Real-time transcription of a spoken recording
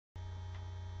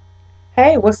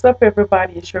Hey, what's up,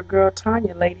 everybody? It's your girl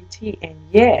Tanya, Lady T, and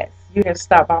yes, you have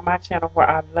stopped by my channel where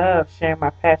I love sharing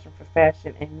my passion for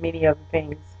fashion and many other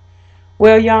things.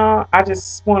 Well, y'all, I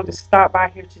just wanted to stop by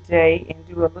here today and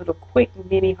do a little quick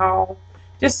mini haul.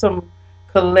 Just some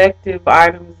collective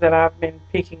items that I've been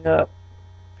picking up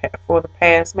for the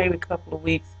past maybe couple of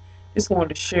weeks. Just wanted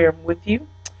to share them with you.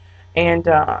 And,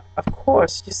 of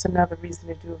course, just another reason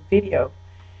to do a video.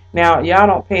 Now, y'all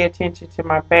don't pay attention to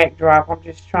my backdrop. I'm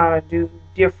just trying to do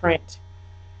different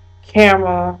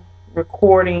camera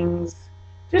recordings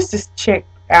just to check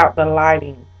out the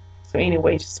lighting. So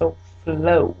anyway, so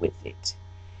flow with it.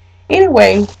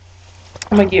 Anyway,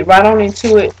 I'm going to get right on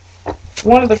into it.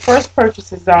 One of the first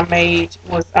purchases I made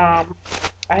was I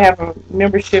have a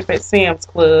membership at Sam's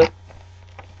Club.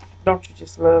 Don't you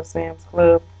just love Sam's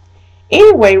Club?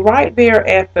 Anyway, right there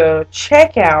at the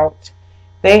checkout,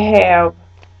 they have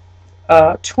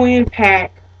a twin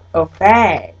pack of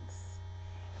bags,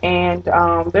 and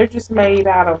they're just made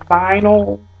out of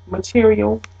vinyl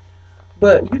material,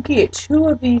 but you get two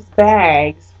of these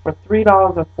bags for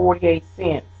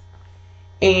 $3.48.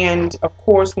 And of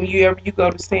course, whenever you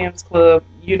go to Sam's Club,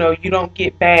 you know you don't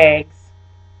get bags.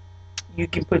 You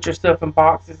can put your stuff in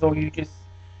boxes, or you just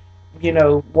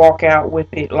walk out with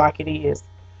it like it is.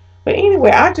 But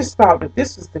anyway, I just thought that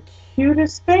this was the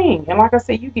cutest thing, and like I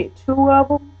said, you get two of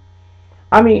them.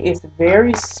 I mean, it's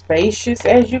very spacious,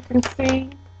 as you can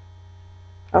see.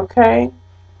 Okay,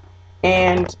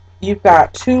 and you've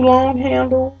got two long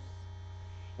handles,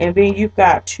 and then you've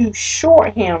got two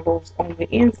short handles on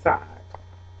the inside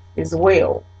as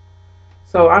well.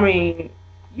 So I mean,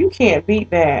 you can't beat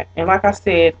that. And like I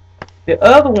said, the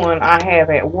other one I have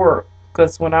at work,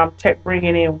 because when I'm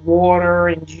bringing in water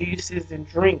and juices and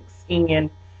drinks in,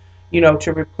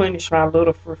 to replenish my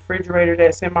little refrigerator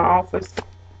that's in my office,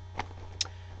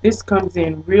 this comes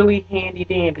in really handy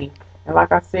dandy. And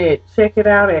like I said, check it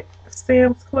out at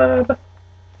Sam's Club.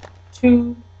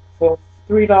 Two for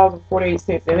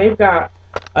 $3.48, and they've got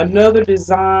another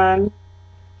design,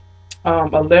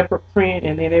 a leopard print,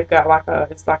 and then they've got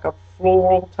it's like a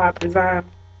floral type design.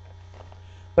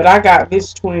 But I got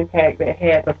this twin pack that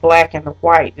had the black and the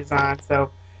white design, so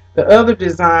the other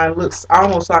design looks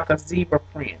almost like a zebra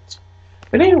print.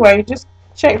 But anyway, just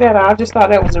check that out. I just thought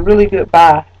that was a really good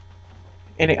buy,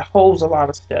 and it holds a lot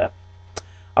of stuff.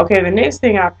 Okay, the next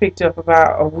thing I picked up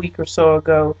about a week or so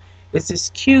ago is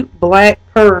this cute black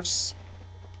purse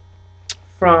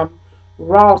from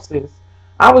Ross's.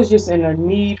 I was just in a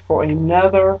need for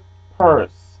another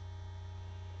purse,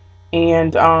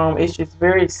 and it's just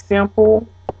very simple,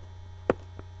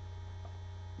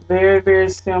 very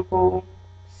simple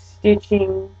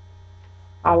stitching.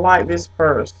 I like this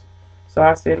purse, so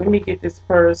I said, let me get this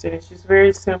purse, and it's just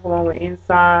very simple on the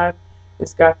inside.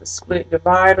 It's got the split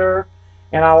divider,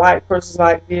 and I like purses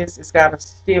like this. It's got a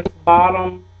stiff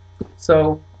bottom,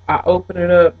 so I open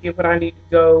it up, get what I need to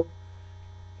go,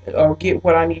 or get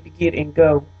what I need to get and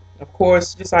go. Of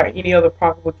course, just like any other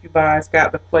pocketbook you buy, it's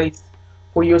got the place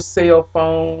for your cell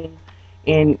phone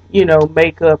and,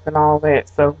 makeup and all that.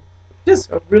 So just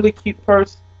a really cute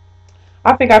purse.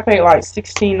 I think I paid like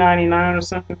 $16.99 or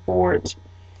something for it.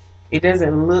 It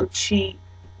doesn't look cheap.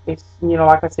 It's,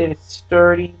 like I said, it's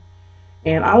sturdy,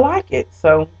 and I like it.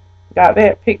 So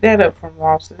picked that up from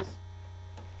Ross's.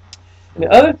 And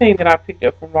the other thing that I picked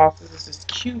up from Ross's is this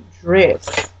cute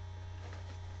dress,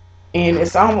 and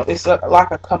it's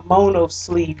like a kimono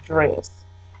sleeve dress,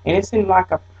 and it's in like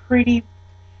a pretty,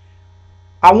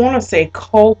 I want to say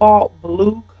cobalt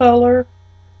blue color,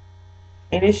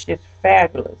 and it's just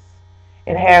fabulous.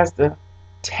 It has the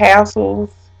tassels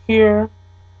here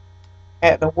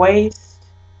at the waist,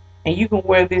 and you can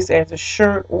wear this as a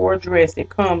shirt or a dress. It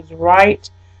comes right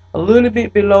a little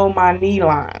bit below my knee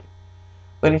line,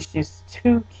 but it's just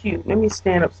too cute. Let me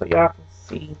stand up so y'all can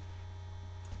see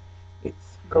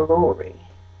its glory.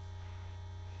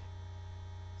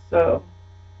 So,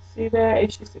 see that?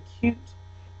 It's just a cute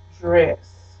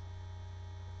dress.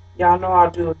 Y'all know I'll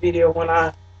do a video when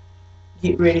I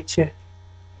get ready to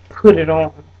put it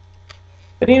on.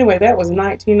 But anyway, that was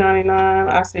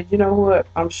 $19.99. I said, you know what?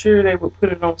 I'm sure they would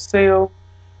put it on sale,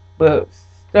 but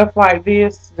stuff like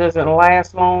this doesn't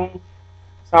last long.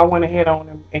 So I went ahead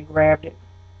on and grabbed it.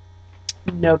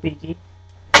 No biggie.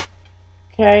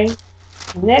 Okay.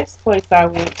 Next place I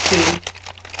went to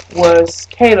was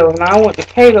Cato's. Now I went to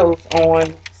Cato's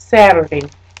on Saturday.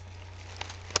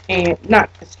 And not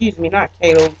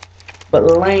Cato's, but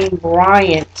Lane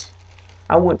Bryant.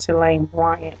 I went to Lane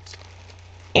Bryant,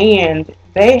 and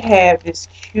they had this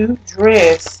cute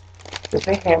dress that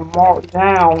they had marked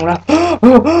down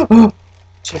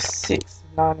just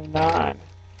 $6.99.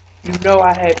 You know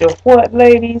I had to what,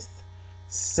 ladies?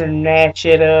 Snatch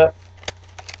it up.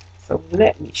 So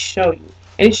let me show you.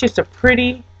 And it's just a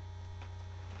pretty,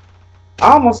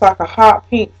 almost like a hot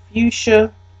pink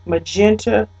fuchsia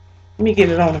magenta. Let me get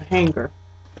it on a hanger.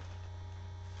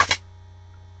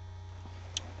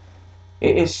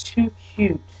 It is too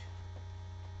cute.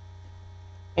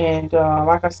 And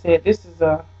like I said, this is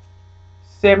a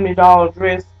 $70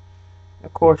 dress.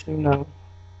 Of course, you know,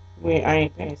 I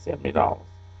ain't paying $70.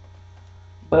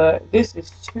 But this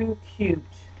is too cute.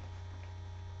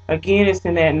 Again, it's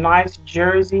in that nice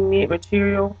jersey knit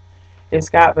material. It's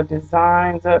got the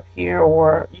designs up here,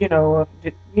 or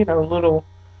little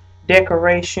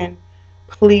decoration,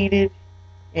 pleated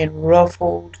and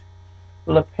ruffled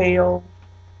lapel.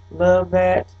 Love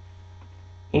that.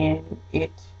 And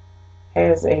it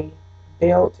has a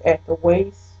belt at the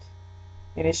waist,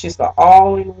 and it's just an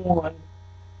all-in-one,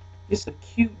 just a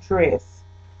cute dress.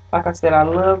 Like I said, I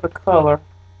love the color.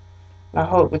 I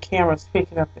hope the camera's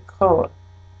picking up the color,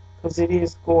 because it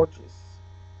is gorgeous.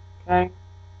 Okay.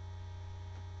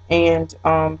 And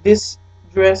this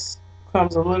dress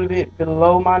comes a little bit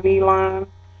below my knee line.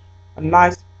 A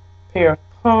nice pair of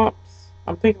pumps.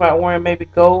 I'm thinking about wearing maybe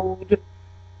gold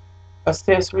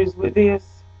accessories with this.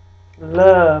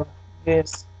 Love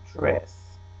this dress.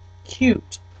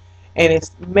 Cute. And it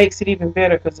makes it even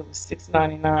better because it was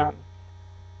 $6.99.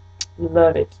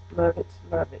 Love it. Love it.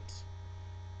 Love it.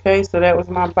 Okay, so that was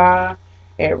my buy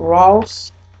at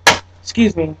Ross.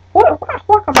 Excuse me. Why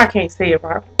come I can't say it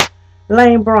right?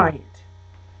 Lane Bryant.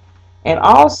 And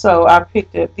also, I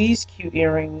picked up these cute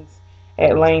earrings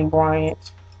at Lane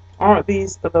Bryant. Aren't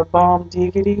these the bomb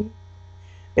diggity?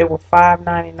 They were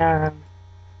 $5.99.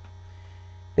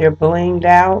 They're blinged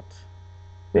out.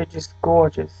 They're just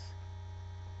gorgeous.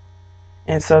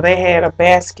 And so they had a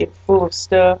basket full of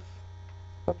stuff.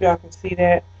 Hope y'all can see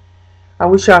that. I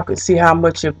wish y'all could see how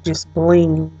much it just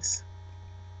blings.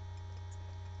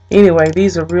 Anyway,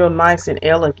 these are real nice and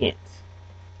elegant.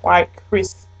 White,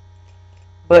 crisp,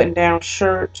 button-down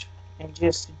shirt. And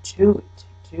just do it.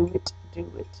 Do it.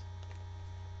 Do it.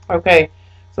 Okay,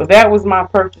 so that was my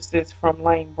purchases from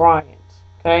Lane Bryant.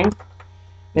 Okay,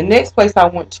 the next place I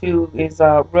went to is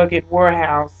Rugged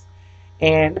Warehouse,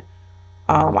 and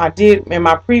I did in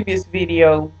my previous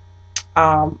video.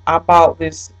 I bought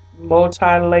this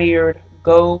multi-layered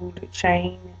gold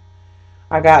chain.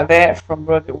 I got that from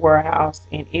Rugged Warehouse,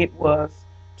 and it was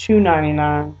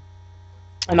 $2.99.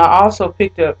 And I also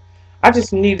picked up. I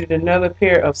just needed another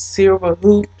pair of silver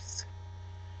hoops,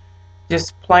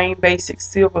 just plain basic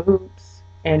silver hoops,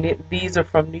 and these are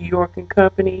from New York and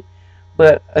Company.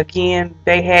 But again,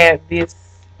 they had this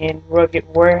in Rugged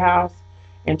Warehouse,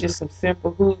 and just some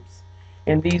simple hoops,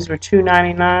 and these were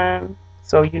 $2.99.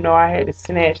 So you know I had to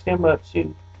snatch them up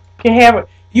too.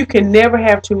 You can never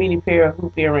have too many pair of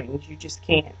hoop earrings. You just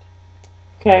can't.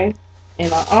 Okay,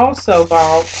 and I also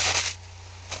bought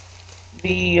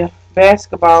the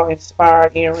basketball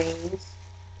inspired earrings,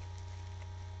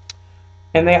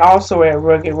 and they also at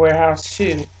Rugged Warehouse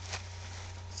too.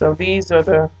 So these are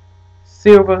the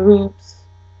silver hoops.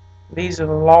 These are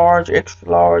the large, extra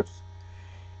large,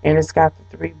 and it's got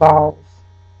the 3 balls.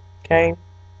 Okay,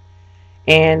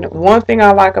 and one thing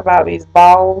I like about these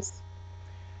balls,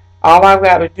 all I've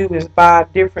got to do is buy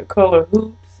different color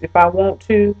hoops if I want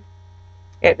to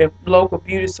at the local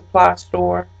beauty supply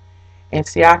store. And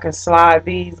see, I can slide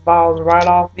these balls right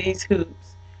off these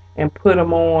hoops and put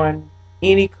them on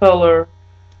any color,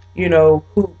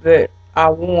 hoop that I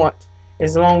want,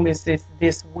 as long as it's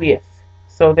this width,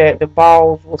 so that the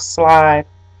balls will slide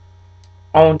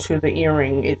onto the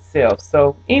earring itself.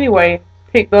 So anyway,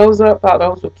 picked those up, thought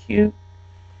those were cute.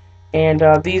 And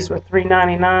these were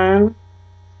 $3.99.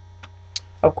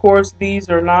 Of course, these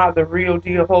are not the real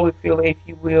deal Holyfield, if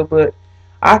you will, but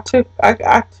I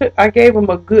gave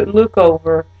them a good look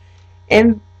over,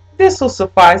 and this will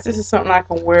suffice. This is something I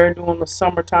can wear during the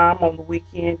summertime on the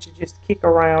weekend to just kick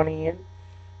around in,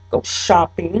 go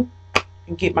shopping,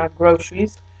 and get my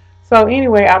groceries. So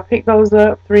anyway, I picked those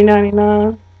up,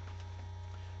 $3.99.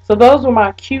 So those were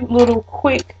my cute little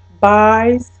quick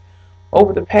buys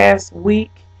over the past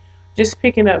week. Just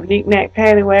picking up knick-knack,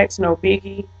 paddywhacks, no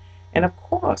biggie. And of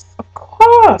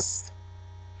course,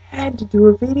 had to do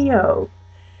a video.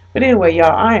 But anyway,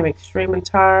 y'all, I am extremely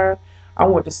tired. I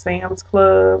went to Sam's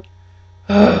Club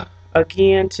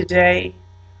again today.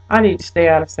 I need to stay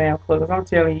out of Sam's Club, because I'm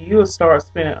telling you, you'll start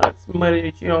spending money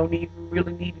that you don't even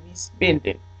really need to be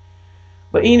spending.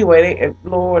 But anyway,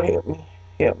 Lord help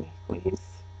me, please,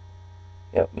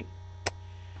 help me.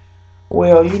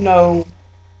 Well,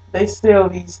 they sell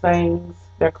these things.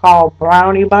 They're called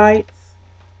brownie bites.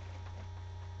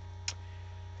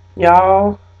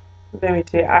 Y'all, let me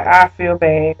tell you, I feel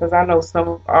bad because I know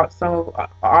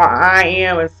I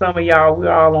am, and some of y'all,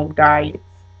 we're all on diets.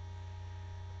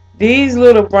 These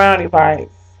little brownie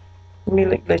bites, let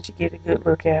me let you get a good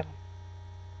look at them.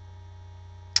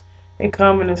 They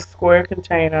come in a square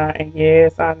container, and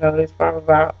yes, I know there's probably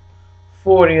about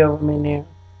 40 of them in there.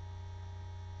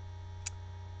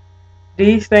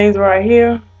 These things right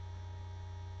here,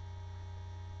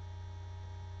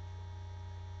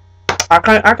 I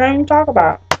can't even talk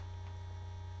about.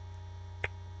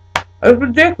 It's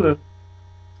ridiculous.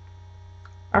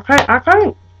 I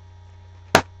can't.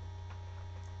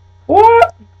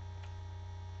 What?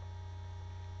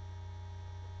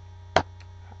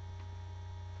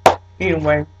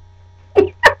 Anyway,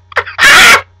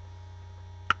 I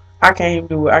can't even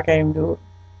do it. I can't even do it.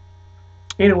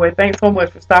 Anyway, thanks so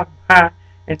much for stopping by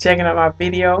and checking out my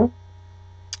video.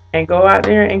 And go out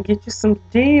there and get you some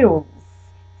deals,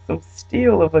 some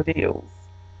steal of a deals.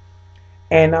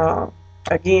 And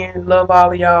again, love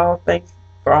all of y'all. Thanks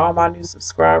for all my new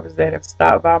subscribers that have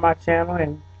stopped by my channel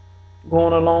and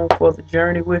going along for the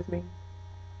journey with me.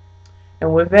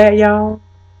 And with that, y'all,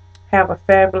 have a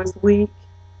fabulous week.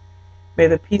 May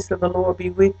the peace of the Lord be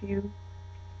with you.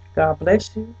 God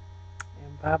bless you,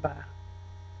 and bye-bye.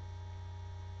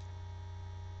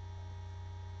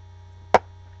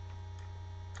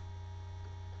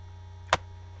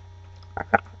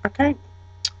 I can't.